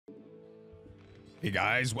Hey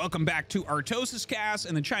guys, welcome back to ArtosisCasts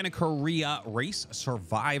and the China-Korea Race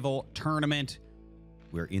Survival Tournament.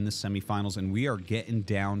 We're in the semifinals and we are getting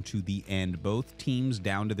down to the end. Both teams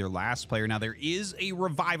down to their last player. Now there is a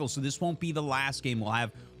revival, so this won't be the last game. We'll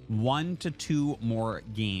have 1 to 2 more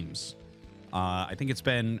games. I think it's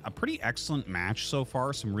been a pretty excellent match so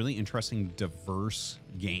far. Some really interesting, diverse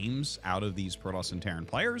games out of these Protoss and Terran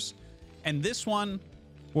players. And this one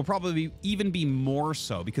will probably even be more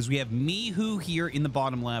so because we have Mihu here in the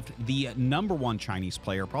bottom left, the #1 Chinese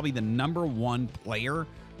player, probably the #1 player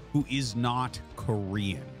who is not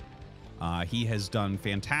Korean. He has done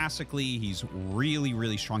fantastically. He's really,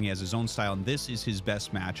 really strong. He has his own style, and this is his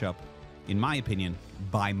best matchup, in my opinion,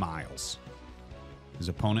 by miles. His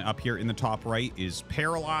opponent up here in the top right is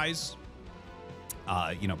Paralyze.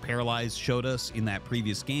 Paralyze showed us in that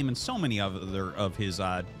previous game and so many other of his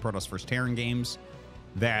Protoss vs. Terran games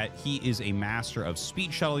that he is a master of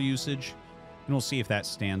speed shuttle usage, and we'll see if that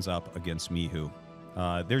stands up against Mihu.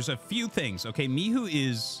 There's a few things. Okay, Mihu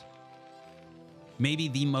is maybe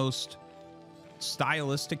the most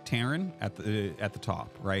stylistic Terran at the top,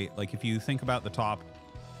 right? Like if you think about the top,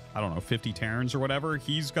 I don't know, 50 Terrans or whatever,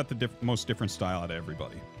 he's got the most different style out of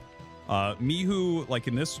everybody. Mihu, like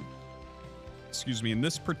in this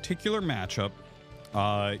particular matchup,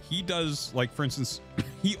 he does, like, for instance,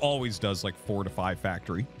 he always does like 4 to 5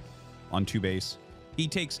 factory on 2 base. He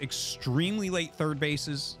takes extremely late 3rd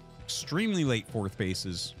bases, extremely late 4th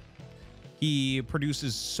bases. He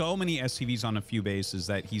produces so many SCVs on a few bases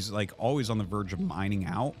that he's like always on the verge of mining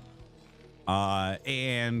out.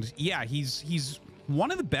 And yeah, he's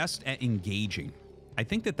one of the best at engaging. I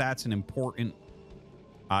think that that's an important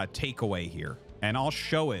takeaway here, and I'll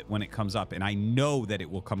show it when it comes up, and I know that it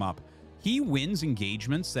will come up. He wins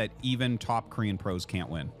engagements that even top Korean pros can't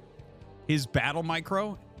win. His battle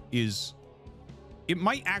micro is, it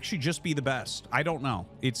might actually just be the best. I don't know.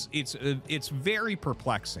 It's very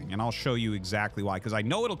perplexing, and I'll show you exactly why, because I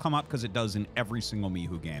know it'll come up because it does in every single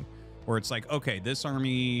Mihu game, where it's like, okay, this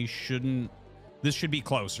army this should be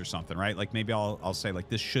close or something, right? Like maybe I'll say like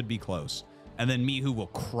this should be close, and then Mihu will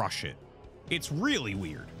crush it. It's really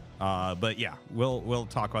weird. But yeah, we'll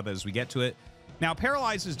talk about that as we get to it. Now,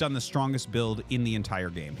 Paralyze has done the strongest build in the entire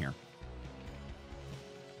game here.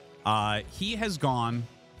 He has gone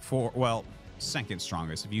for, well, second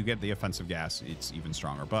strongest. If you get the offensive gas, it's even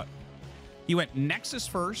stronger. But he went Nexus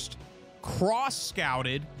first,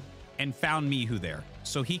 cross-scouted, and found Mihu there.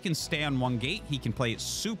 So he can stay on 1 gate. He can play it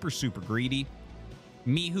super, super greedy.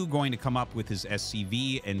 Mihu going to come up with his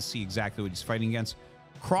SCV and see exactly what he's fighting against.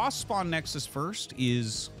 Cross-spawn Nexus first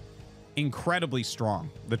is incredibly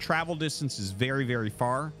strong. The travel distance is very, very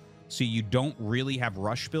far, so you don't really have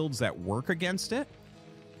rush builds that work against it.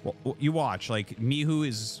 Well, you watch, like Mihu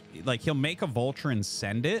is like, he'll make a vulture and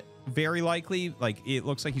send it, very likely. Like it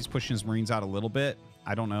looks like he's pushing his Marines out a little bit.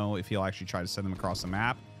 I don't know if he'll actually try to send them across the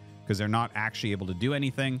map because they're not actually able to do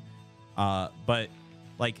anything. But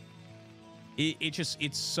like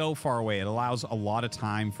it's so far away. It allows a lot of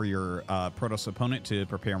time for your Protoss opponent to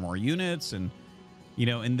prepare more units. And you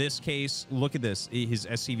know, in this case, look at this. His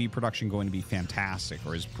SCV production going to be fantastic,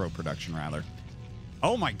 or his pro production, rather.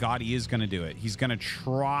 Oh my God, he is going to do it. He's going to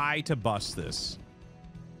try to bust this.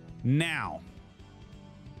 Now,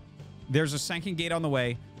 there's a second gate on the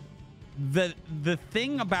way. The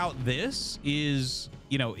thing about this is,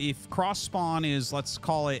 you know, if cross spawn is, let's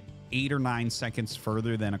call it 8 or 9 seconds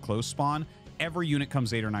further than a close spawn, every unit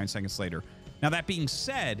comes 8 or 9 seconds later. Now, that being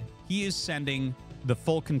said, he is sending the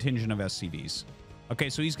full contingent of SCVs. Okay,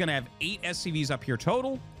 so he's going to have 8 SCVs up here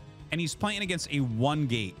total, and he's playing against a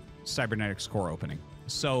 1-gate cybernetics core opening.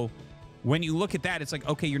 So when you look at that, it's like,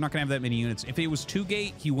 okay, you're not going to have that many units. If it was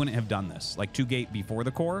 2-gate, he wouldn't have done this. Like 2-gate before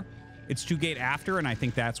the core. It's 2-gate after, and I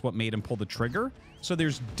think that's what made him pull the trigger. So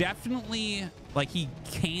there's definitely, like, he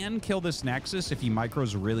can kill this Nexus if he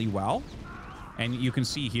micros really well. And you can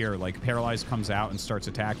see here, like, Paralyze comes out and starts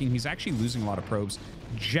attacking. He's actually losing a lot of probes.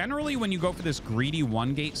 Generally, when you go for this greedy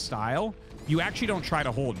 1-gate style, you actually don't try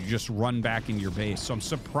to hold. You just run back into your base. So I'm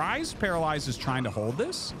surprised Paralyze is trying to hold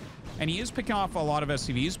this. And he is picking off a lot of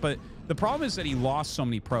SCVs, but the problem is that he lost so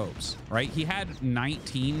many probes, right? He had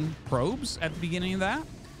 19 probes at the beginning of that,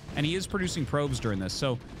 and he is producing probes during this.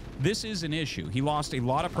 So this is an issue. He lost a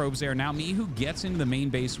lot of probes there. Now Mihu gets into the main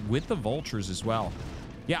base with the vultures as well.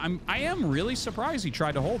 Yeah, I am really surprised he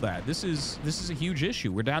tried to hold that. This is a huge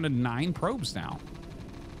issue. We're down to 9 probes now.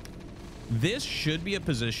 This should be a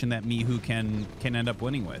position that Mihu can end up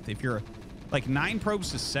winning with. If you're like 9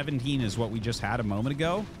 probes to 17 is what we just had a moment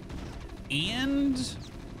ago. And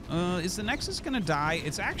is the Nexus going to die?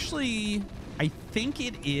 It's actually, I think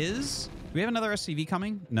it is. Do we have another SCV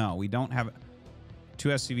coming? No, we don't have. 2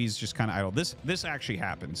 SCVs just kind of idle. This actually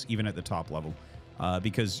happens even at the top level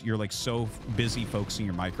because you're like so busy focusing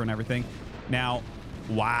your micro and everything. Now,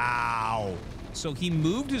 wow. So he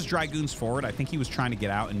moved his Dragoons forward. I think he was trying to get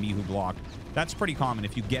out and Mihu blocked. That's pretty common.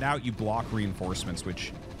 If you get out, you block reinforcements,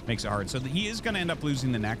 which makes it hard. So he is going to end up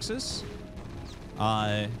losing the Nexus.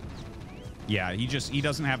 Yeah, he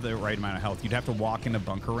doesn't have the right amount of health. You'd have to walk into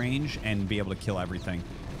bunker range and be able to kill everything.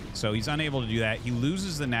 So he's unable to do that. He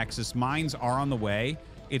loses the Nexus. Mines are on the way.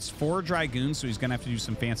 It's 4 Dragoons, so he's going to have to do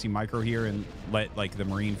some fancy micro here and let, like, the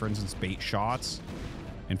Marine, for instance, bait shots.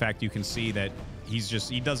 In fact, you can see that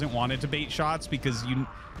he doesn't want it to bait shots because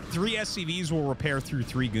 3 SCVs will repair through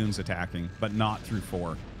 3 goons attacking, but not through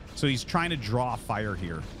 4. So he's trying to draw fire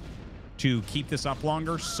here to keep this up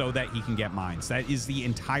longer so that he can get mines. That is the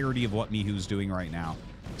entirety of what Mihu's doing right now.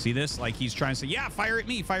 See this? Like, he's trying to say, yeah, fire at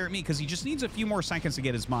me, because he just needs a few more seconds to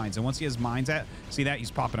get his mines. And once he has mines see that? He's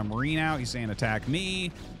popping a Marine out. He's saying, attack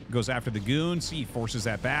me. Goes after the goon. See, he forces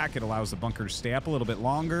that back. It allows the bunker to stay up a little bit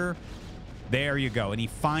longer. There you go. And he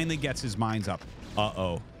finally gets his mines up.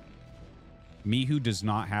 Uh-oh. Mihu does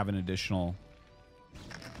not have an additional...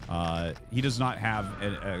 he does not have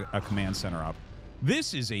a command center up.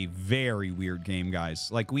 This is a very weird game, guys.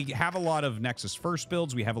 Like, we have a lot of Nexus first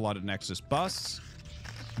builds. We have a lot of Nexus busts.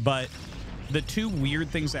 But the 2 weird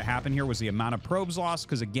things that happen here was the amount of probes lost,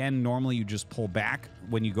 because, again, normally you just pull back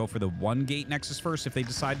when you go for the 1 gate Nexus first. If they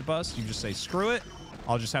decide to bust, you just say, screw it.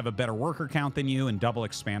 I'll just have a better worker count than you and double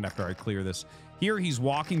expand after I clear this. Here, he's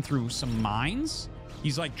walking through some mines.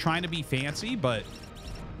 He's, like, trying to be fancy, but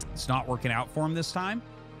it's not working out for him this time.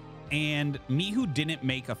 And Mihu didn't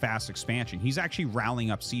make a fast expansion. He's actually rallying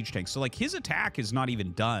up siege tanks. So, like, his attack is not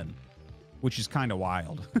even done, which is kind of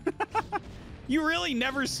wild. You really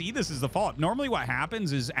never see this as the fault. Normally what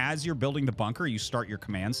happens is as you're building the bunker, you start your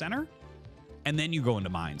command center, and then you go into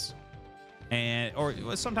mines. Or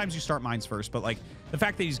sometimes you start mines first, but, like, the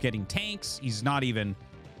fact that he's getting tanks, he's not even...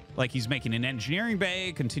 Like, he's making an engineering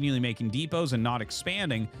bay, continually making depots, and not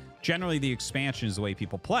expanding. Generally, the expansion is the way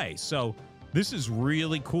people play. So... this is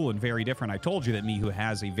really cool and very different. I told you that Mihu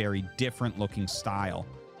has a very different looking style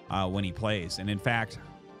when he plays. And in fact,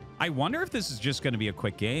 I wonder if this is just going to be a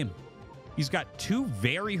quick game. He's got 2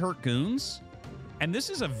 very hurt goons. And this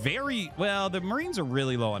is a very... well, the Marines are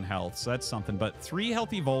really low on health, so that's something. But 3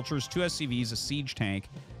 healthy vultures, 2 SCVs, a siege tank.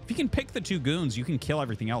 If you can pick the 2 goons, you can kill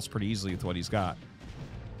everything else pretty easily with what he's got.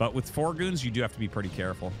 But with 4 goons, you do have to be pretty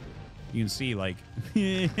careful. You can see, like...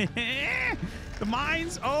 the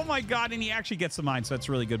mines, oh my god, and he actually gets the mines, so that's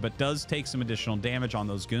really good, but does take some additional damage on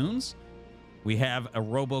those goons. We have a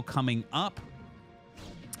robo coming up.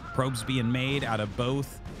 Probes being made out of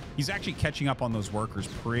both. He's actually catching up on those workers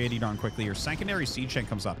pretty darn quickly. Your secondary siege tank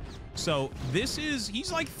comes up. So this is,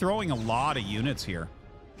 he's like throwing a lot of units here.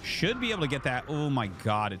 Should be able to get that. Oh my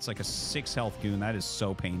god, it's like a 6 health goon. That is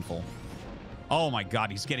so painful. Oh my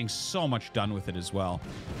god, he's getting so much done with it as well.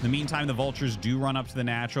 In the meantime, the vultures do run up to the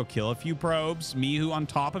natural, kill a few probes. Mihu on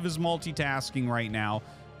top of his multitasking right now.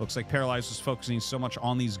 Looks like Paralyze was focusing so much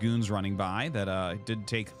on these goons running by that it did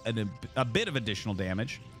take a bit of additional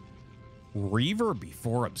damage. Reaver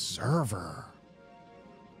before Observer.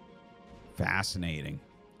 Fascinating.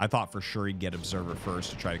 I thought for sure he'd get Observer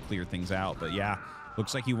first to try to clear things out, but yeah,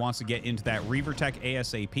 looks like he wants to get into that Reaver tech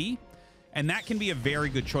ASAP. And that can be a very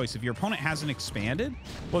good choice. If your opponent hasn't expanded,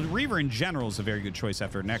 well, the Reaver in general is a very good choice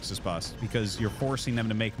after a Nexus bust because you're forcing them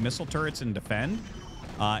to make missile turrets and defend.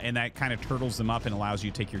 And that kind of turtles them up and allows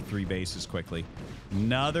you to take your 3 bases quickly.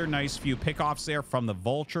 Another nice few pickoffs there from the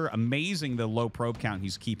Vulture. Amazing the low probe count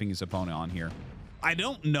he's keeping his opponent on here. I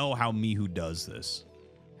don't know how Mihu does this.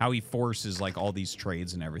 How he forces like all these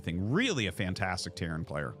trades and everything. Really a fantastic Terran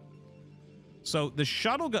player. So the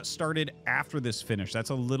shuttle got started after this finish.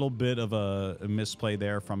 That's a little bit of a misplay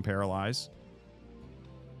there from Paralyze.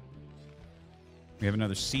 We have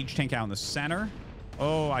another siege tank out in the center.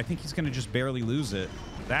 Oh, I think he's going to just barely lose it.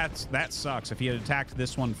 That sucks. If he had attacked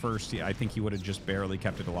this one first, I think he would have just barely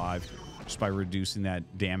kept it alive just by reducing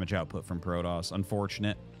that damage output from Protoss.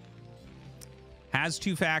 Unfortunate. Has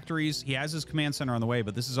 2 factories. He has his command center on the way,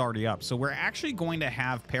 but this is already up. So we're actually going to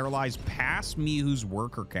have Paralyze pass Mihu's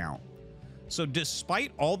worker count. So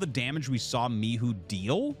despite all the damage we saw Mihu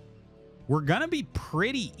deal, we're going to be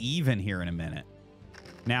pretty even here in a minute.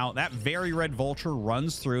 Now, that very red Vulture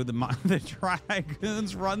runs through. The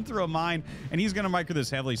Dragoons run through a mine, and he's going to micro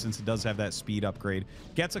this heavily since it does have that speed upgrade.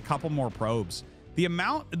 Gets a couple more probes. The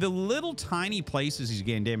little tiny places he's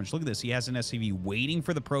getting damage. Look at this. He has an SCV waiting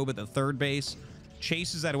for the probe at the 3rd base.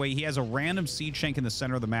 Chases that away. He has a random siege tank in the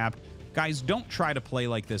center of the map. Guys, don't try to play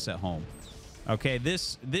like this at home. Okay,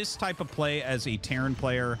 this type of play as a Terran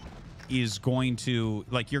player is going to,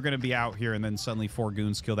 like, you're going to be out here and then suddenly 4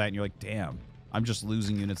 goons kill that and you're like, damn, I'm just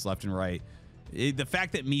losing units left and right. The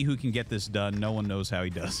fact that Mihu can get this done, no one knows how he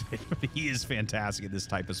does it. He is fantastic at this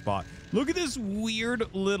type of spot. Look at this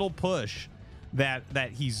weird little push that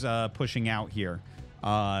he's pushing out here.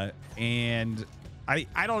 And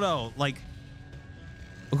I don't know, like,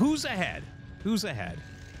 who's ahead? Who's ahead?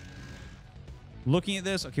 Looking at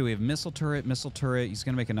this, okay, we have missile turret. He's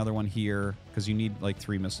going to make another one here because you need like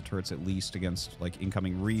 3 missile turrets at least against like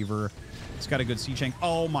incoming Reaver. It's got a good siege tank.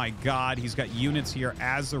 Oh my God, he's got units here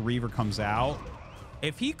as the Reaver comes out.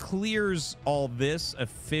 If he clears all this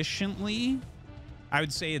efficiently, I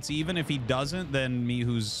would say it's even. If he doesn't, then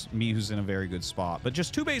Mihu's in a very good spot. But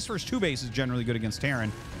just 2 base versus 2 base is generally good against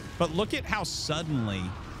Terran. But look at how suddenly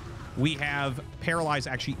we have Paralyze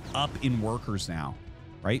actually up in workers now.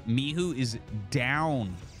 Right? Mihu is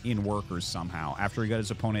down in workers somehow after he got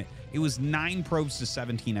his opponent. It was 9 probes to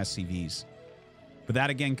 17 SCVs. But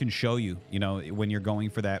that again can show you, you know, when you're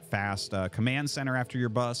going for that fast command center after your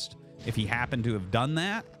bust. If he happened to have done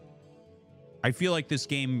that, I feel like this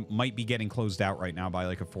game might be getting closed out right now by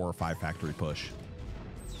like a 4 or 5 factory push.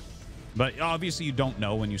 But obviously you don't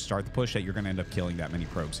know when you start the push that you're going to end up killing that many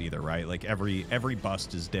probes either, right? Like every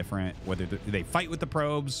bust is different, whether they fight with the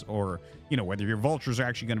probes or, you know, whether your vultures are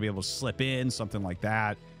actually going to be able to slip in, something like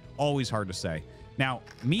that. Always hard to say. Now,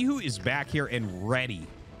 Mihu is back here and ready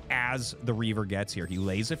as the Reaver gets here. He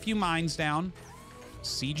lays a few mines down.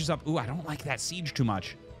 Siege is up. Ooh, I don't like that siege too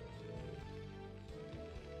much.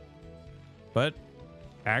 But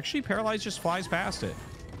actually, Paralyze just flies past it.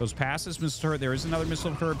 Goes past this missile turret. There is another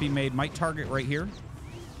missile turret being made. Might target right here.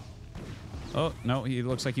 Oh, no. He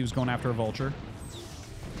looks like he was going after a vulture.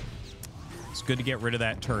 It's good to get rid of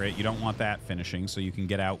that turret. You don't want that finishing, so you can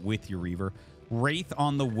get out with your Reaver. Wraith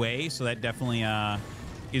on the way, so that definitely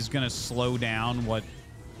is going to slow down what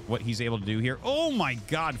he's able to do here. Oh, my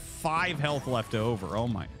God. 5 health left over. Oh,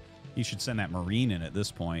 my. He should send that Marine in at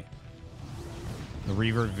this point. The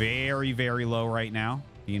Reaver very, very low right now.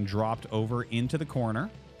 Being dropped over into the corner.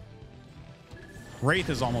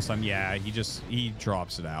 Wraith is almost done. Yeah, he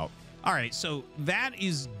drops it out. All right, so that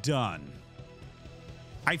is done.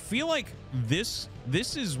 I feel like this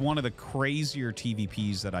is one of the crazier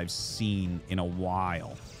TVPs that I've seen in a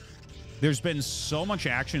while. There's been so much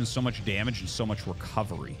action, so much damage, and so much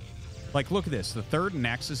recovery. Like, look at this. The 3rd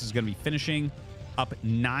Nexus is going to be finishing up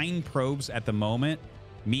 9 probes at the moment.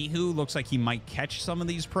 Mihu looks like he might catch some of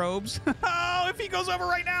these probes. Oh, if he goes over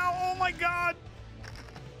right now. Oh, my God.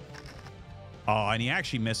 Oh, and he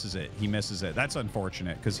actually misses it. He misses it. That's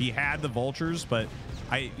unfortunate because he had the vultures, but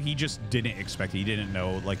he just didn't expect it. He didn't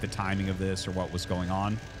know, like, the timing of this or what was going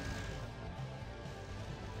on.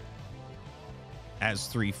 Has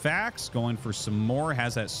 3 facts. Going for some more.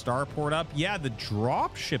 Has that starport up. Yeah, the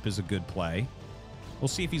drop ship is a good play. We'll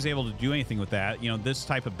see if he's able to do anything with that. You know, this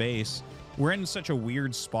type of base... We're in such a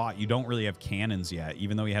weird spot. You don't really have cannons yet,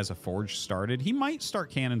 even though he has a forge started. He might start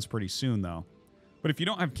cannons pretty soon, though. But if you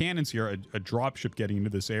don't have cannons here, a dropship getting into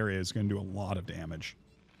this area is going to do a lot of damage.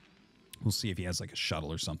 We'll see if he has like a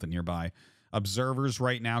shuttle or something nearby. Observers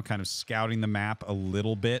right now kind of scouting the map a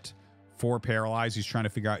little bit for Paralyze. He's trying to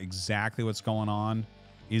figure out exactly what's going on.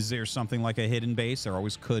 Is there something like a hidden base? There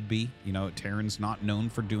always could be. You know, Terran's not known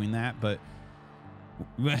for doing that, but...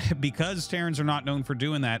 because Terrans are not known for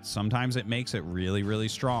doing that, sometimes it makes it really, really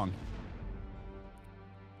strong.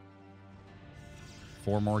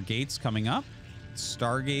 4 more gates coming up.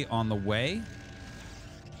 Stargate on the way.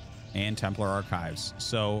 And Templar Archives.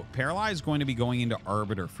 So Paralyze is going to be going into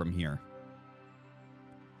Arbiter from here.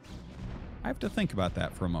 I have to think about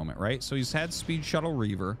that for a moment, right? So he's had Speed Shuttle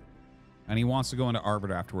Reaver, and he wants to go into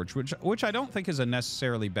Arbiter afterwards, which I don't think is a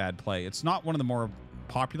necessarily bad play. It's not one of the more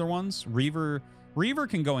popular ones. Reaver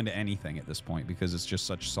can go into anything at this point because it's just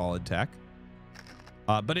such solid tech.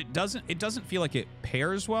 But it doesn't feel like it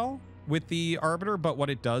pairs well with the Arbiter, but what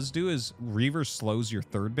it does do is Reaver slows your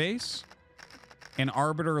 3rd base, and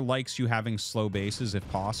Arbiter likes you having slow bases if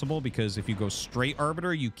possible, because if you go straight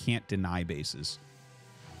Arbiter, you can't deny bases.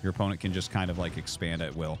 Your opponent can just kind of like expand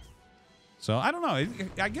at will. So I don't know.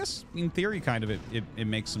 I guess in theory, kind of it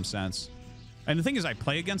makes some sense. And the thing is, I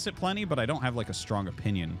play against it plenty, but I don't have like a strong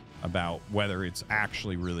opinion about whether it's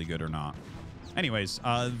actually really good or not. Anyways,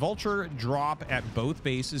 Vulture drop at both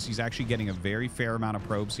bases. He's actually getting a very fair amount of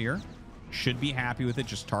probes here. Should be happy with it,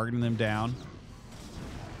 just targeting them down.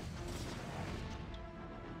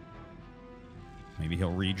 Maybe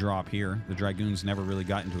he'll redrop here. The Dragoons never really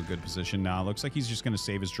got into a good position. Now, looks like he's just going to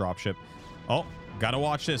save his dropship. Oh, gotta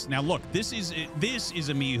watch this. Now, look, this is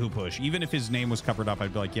a Mihu push. Even if his name was covered up,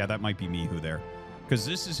 I'd be like, yeah, that might be Mihu there. because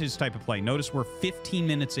this is his type of play. Notice we're 15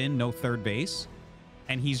 minutes in, no third base,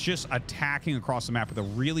 and he's just attacking across the map with a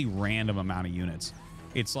really random amount of units.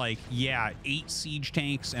 It's like, yeah, 8 siege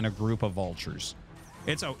tanks and a group of vultures.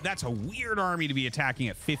 That's a weird army to be attacking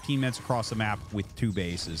at 15 minutes across the map with 2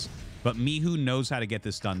 bases. But Mihu knows how to get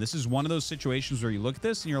this done. This is one of those situations where you look at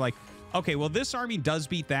this and you're like, okay, well, this army does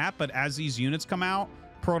beat that, but as these units come out,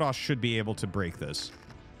 Protoss should be able to break this.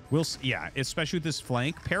 Yeah, especially with this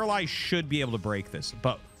flank. Paralyze should be able to break this,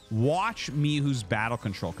 but watch Mihu's battle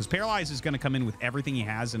control, because Paralyze is going to come in with everything he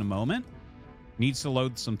has in a moment. Needs to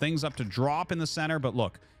load some things up to drop in the center, but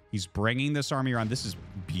look, he's bringing this army around. This is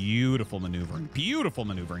beautiful maneuvering. Beautiful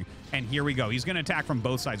maneuvering. And here we go. He's going to attack from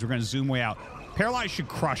both sides. We're going to zoom way out. Paralyze should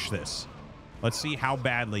crush this. Let's see how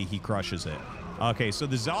badly he crushes it. Okay, so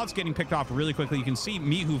the Zealot's getting picked off really quickly. You can see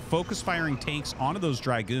Mihu focus firing tanks onto those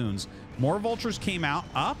Dragoons. More Vultures came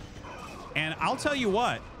up. And I'll tell you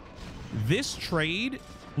what, this trade,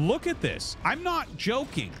 look at this. I'm not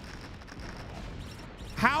joking.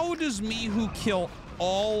 How does Mihu kill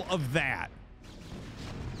all of that?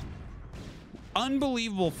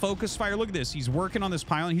 Unbelievable focus fire. Look at this. He's working on this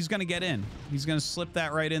pylon. He's going to get in. He's going to slip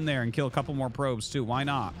that right in there and kill a couple more probes too. Why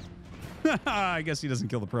not? I guess he doesn't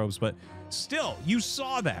kill the probes, but still, you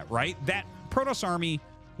saw that, right? That Protoss army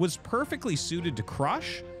was perfectly suited to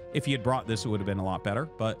crush. If he had brought this, it would have been a lot better,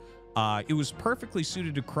 but it was perfectly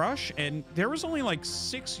suited to crush, and there was only like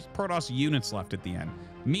 6 Protoss units left at the end.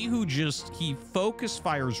 Mihu he focus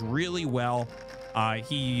fires really well.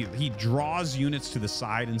 He draws units to the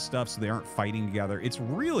side and stuff so they aren't fighting together. It's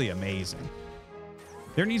really amazing.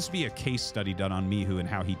 There needs to be a case study done on Mihu and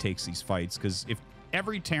how he takes these fights, because if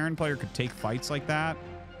every Terran player could take fights like that,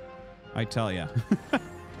 I tell you.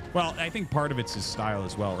 Well, I think part of it's his style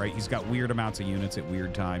as well, right? He's got weird amounts of units at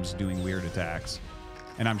weird times doing weird attacks,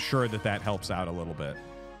 and I'm sure that helps out a little bit.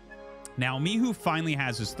 Now, Mihu finally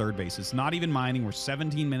has his third base. It's not even mining. We're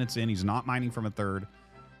 17 minutes in. He's not mining from a third.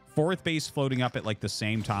 4th base floating up at like the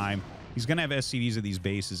same time. He's going to have SCVs of these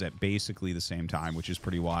bases at basically the same time, which is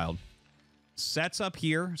pretty wild. Sets up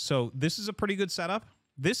here. So this is a pretty good setup.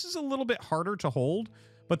 This is a little bit harder to hold,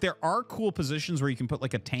 but there are cool positions where you can put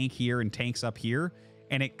like a tank here and tanks up here,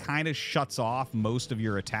 and it kind of shuts off most of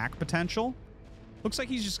your attack potential. Looks like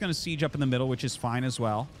he's just going to siege up in the middle, which is fine as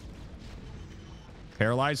well.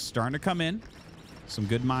 Paralyze starting to come in. Some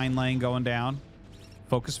good mine laying going down.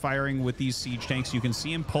 Focus firing with these siege tanks. You can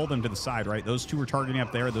see him pull them to the side, right? Those 2 were targeting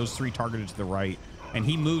up there. Those 3 targeted to the right. And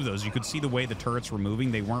he moved those. You could see the way the turrets were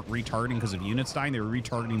moving. They weren't retargeting because of units dying. They were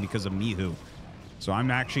retargeting because of Mihu. So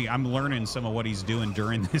I'm learning some of what he's doing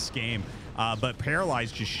during this game. But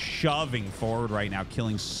Paralyze just shoving forward right now,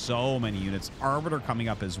 killing so many units. Arbiter coming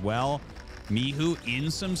up as well. Mihu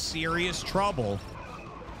in some serious trouble.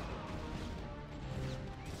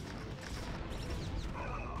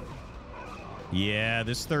 Yeah,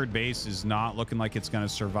 this third base is not looking like it's going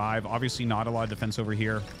to survive. Obviously not a lot of defense over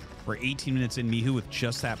here. We're 18 minutes in. Mihu with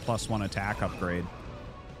just that +1 attack upgrade.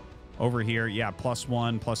 Over here, yeah,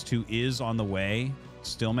 +1, +2 is on the way.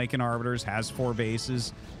 Still making arbiters, has 4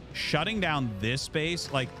 bases. Shutting down this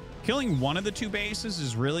base, like killing one of the 2 bases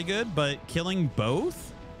is really good, but killing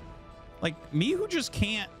both? Like, Mihu just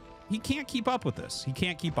can't keep up with this. He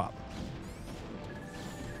can't keep up.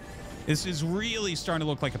 This is really starting to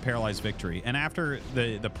look like a Paralyzed victory. And after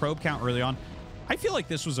the probe count early on, I feel like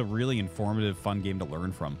this was a really informative, fun game to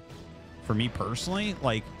learn from. For me personally,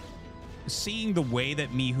 like, seeing the way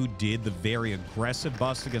that Mihu did the very aggressive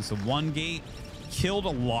bust against the 1 gate, killed a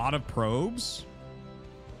lot of probes,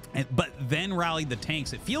 but then rallied the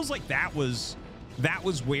tanks. It feels like that was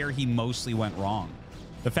where he mostly went wrong.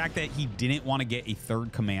 The fact that he didn't want to get a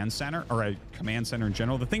 3rd command center, or a command center in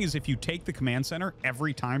general. The thing is, if you take the command center,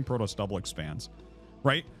 every time Protoss double expands,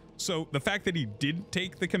 right? So the fact that he did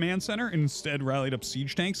take the command center and instead rallied up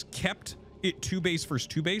siege tanks kept it 2 base versus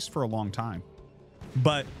 2 base for a long time.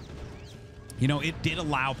 But, you know, it did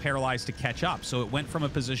allow Paralyze to catch up. So it went from a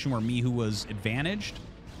position where Mihu was advantaged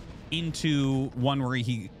into one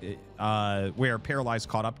where where Paralyze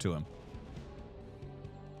caught up to him.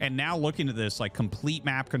 And now looking at this, like, complete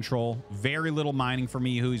map control, very little mining for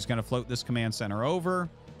Mihu. He's going to float this command center over.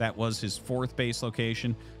 That was his 4th base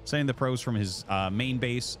location. Sending the pros from his main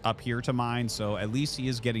base up here to mine. So at least he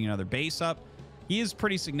is getting another base up. He is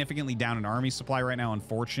pretty significantly down in army supply right now,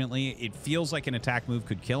 unfortunately. It feels like an attack move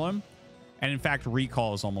could kill him. And in fact,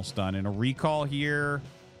 recall is almost done. And a recall here,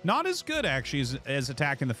 not as good actually as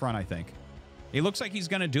attack in the front, I think. It looks like he's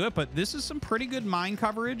going to do it, but this is some pretty good mine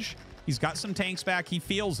coverage. He's got some tanks back. He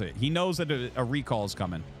feels it. He knows that a recall is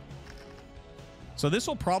coming. So this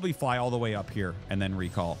will probably fly all the way up here and then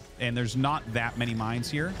recall. And there's not that many mines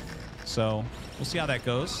here. So we'll see how that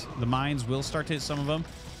goes. The mines will start to hit some of them.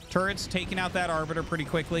 Turrets taking out that Arbiter pretty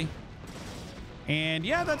quickly. And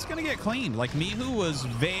yeah, that's going to get cleaned. Like, Mihu was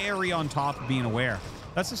very on top of being aware.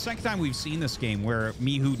 That's the second time we've seen this game where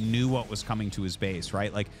Mihu knew what was coming to his base,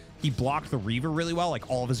 right? Like, he blocked the Reaver really well. Like,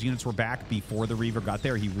 all of his units were back before the Reaver got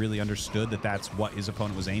there. He really understood that that's what his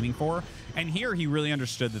opponent was aiming for. And here, he really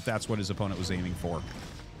understood that that's what his opponent was aiming for.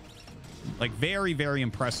 Like, very, very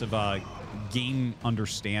impressive game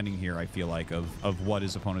understanding here, I feel like, of what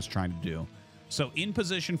his opponent's trying to do. So, in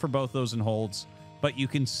position for both those in holds, but you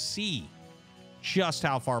can see just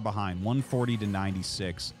how far behind. 140 to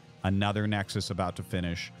 96. Another Nexus about to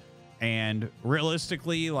finish. And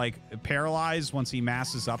realistically, like, Paralyze, once he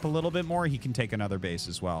masses up a little bit more, he can take another base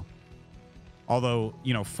as well. Although,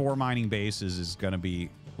 you know, 4 mining bases is going to be,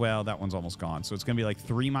 well, that one's almost gone. So it's going to be like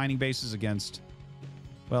 3 mining bases against,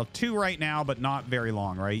 well, 2 right now, but not very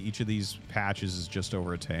long, right? Each of these patches is just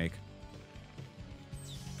over a take.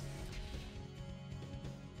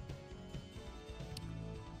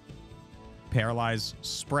 Paralyze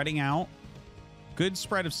spreading out. Good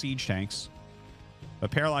spread of siege tanks.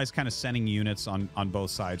 But Paralyze kind of sending units on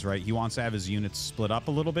both sides, right? He wants to have his units split up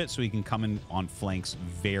a little bit so he can come in on flanks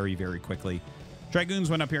very, very quickly. Dragoons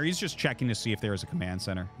went up here. He's just checking to see if there is a command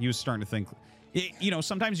center. He was starting to think, you know,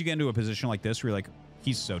 sometimes you get into a position like this where you're like,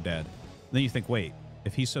 he's so dead. Then you think, wait,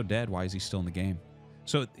 if he's so dead, why is he still in the game?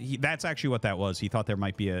 So that's actually what that was. He thought there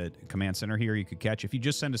might be a command center here you could catch. If you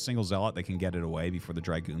just send a single Zealot, they can get it away before the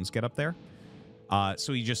Dragoons get up there.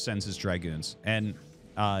 So he just sends his Dragoons. And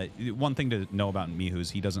one thing to know about Mihu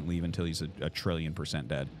is he doesn't leave until he's a 1,000,000,000%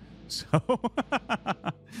 dead. So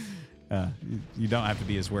you don't have to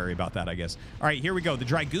be as wary about that, I guess. All right, here we go. The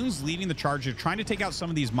Dragoons leading the charge. They're trying to take out some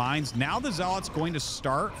of these mines. Now the Zealot's going to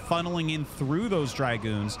start funneling in through those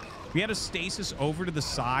Dragoons. We had a stasis over to the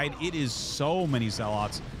side. It is so many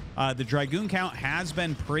Zealots. The Dragoon count has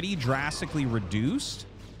been pretty drastically reduced.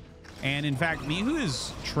 And in fact, Mihu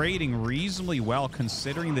is trading reasonably well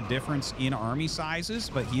considering the difference in army sizes,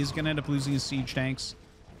 but he is going to end up losing his siege tanks.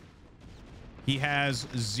 He has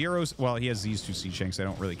 0. Well, he has these 2 siege tanks. They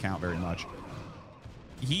don't really count very much.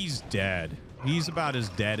 He's dead. He's about as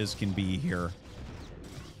dead as can be here.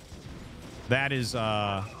 That is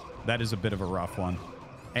a bit of a rough one.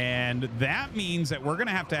 And that means that we're going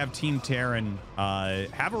to have Team Terran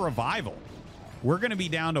have a revival. We're going to be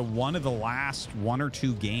down to one of the last 1 or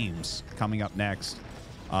 2 games coming up next.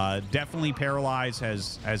 Definitely Paralyze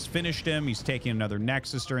has finished him. He's taking another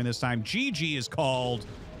Nexus during this time. GG is called.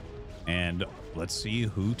 And let's see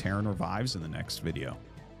who Terran revives in the next video.